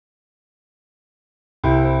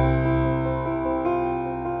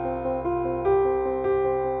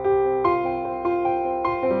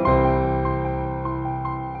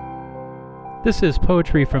This is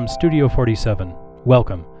poetry from Studio 47.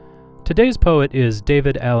 Welcome. Today's poet is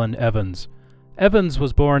David Allen Evans. Evans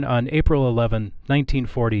was born on April 11,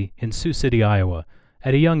 1940, in Sioux City, Iowa.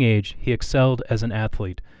 At a young age, he excelled as an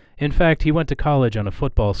athlete. In fact, he went to college on a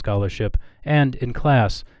football scholarship, and, in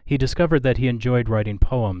class, he discovered that he enjoyed writing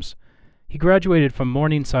poems. He graduated from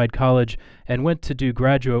Morningside College and went to do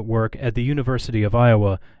graduate work at the University of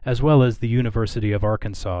Iowa, as well as the University of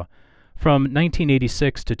Arkansas. From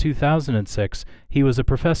 1986 to 2006, he was a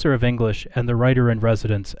professor of English and the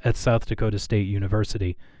writer-in-residence at South Dakota State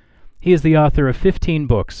University. He is the author of 15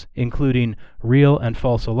 books, including Real and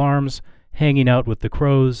False Alarms, Hanging Out with the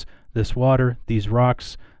Crows, This Water, These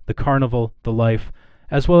Rocks, The Carnival, The Life,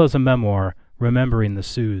 as well as a memoir, Remembering the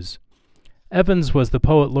Sioux. Evans was the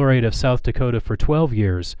Poet Laureate of South Dakota for 12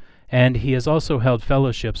 years, and he has also held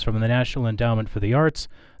fellowships from the National Endowment for the Arts,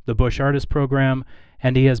 the Bush Artist Program,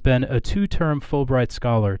 and he has been a 2-term Fulbright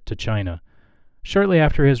Scholar to China. Shortly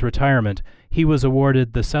after his retirement, he was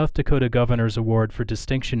awarded the South Dakota Governor's Award for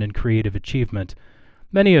Distinction in Creative Achievement.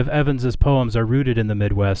 Many of Evans's poems are rooted in the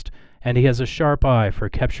Midwest, and he has a sharp eye for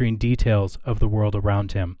capturing details of the world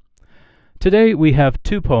around him. Today we have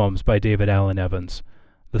 2 poems by David Allen Evans,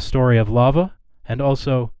 The Story of Lava and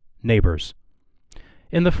also Neighbors.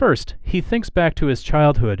 In the first, he thinks back to his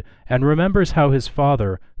childhood and remembers how his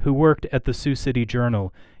father, who worked at the Sioux City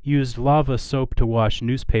Journal, used lava soap to wash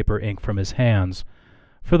newspaper ink from his hands.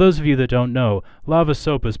 For those of you that don't know, lava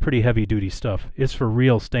soap is pretty heavy-duty stuff. It's for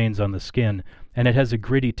real stains on the skin, and it has a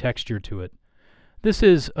gritty texture to it. This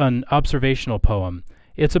is an observational poem.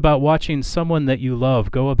 It's about watching someone that you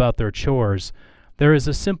love go about their chores. There is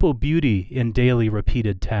a simple beauty in daily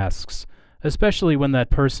repeated tasks, especially when that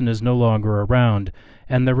person is no longer around,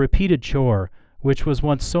 and the repeated chore, which was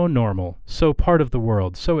once so normal, so part of the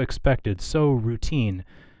world, so expected, so routine,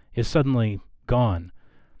 is suddenly gone.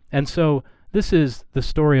 And so, this is The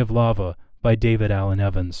Story of Lava by David Allen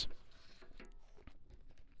Evans.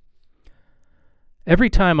 Every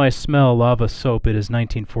time I smell lava soap, it is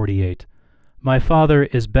 1948. My father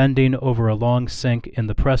is bending over a long sink in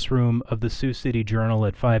the press room of the Sioux City Journal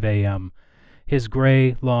at 5 a.m., his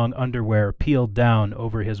gray, long underwear peeled down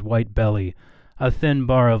over his white belly, a thin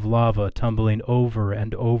bar of lava tumbling over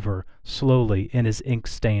and over, slowly, in his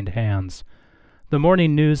ink-stained hands. The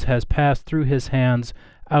morning news has passed through his hands,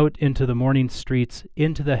 out into the morning streets,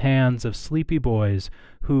 into the hands of sleepy boys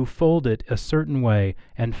who fold it a certain way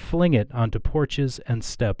and fling it onto porches and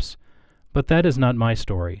steps. But that is not my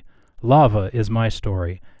story. Lava is my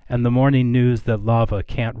story, and the morning news that lava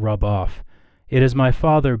can't rub off. It is my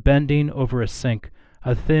father bending over a sink,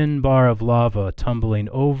 a thin bar of lava tumbling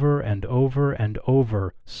over and over and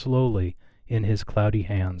over, slowly, in his cloudy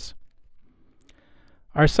hands.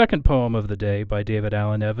 Our second poem of the day by David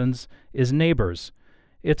Allen Evans is Neighbors.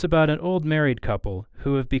 It's about an old married couple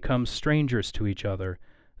who have become strangers to each other.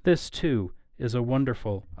 This, too, is a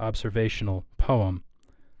wonderful observational poem.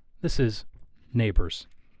 This is Neighbors.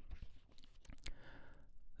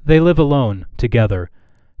 They live alone, together,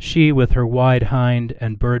 she with her wide hind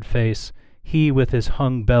and bird face, he with his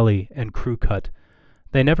hung belly and crew cut.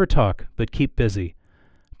 They never talk, but keep busy.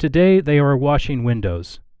 Today they are washing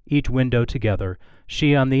windows, each window together,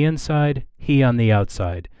 she on the inside, he on the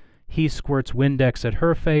outside. He squirts Windex at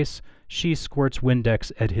her face, she squirts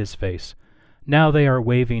Windex at his face. Now they are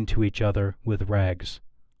waving to each other with rags,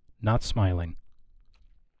 not smiling.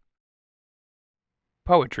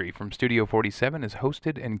 Poetry from Studio 47 is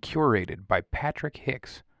hosted and curated by Patrick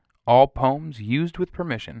Hicks. All poems used with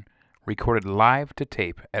permission, recorded live to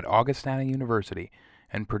tape at Augustana University,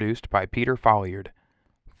 and produced by Peter Folliard.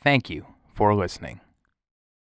 Thank you for listening.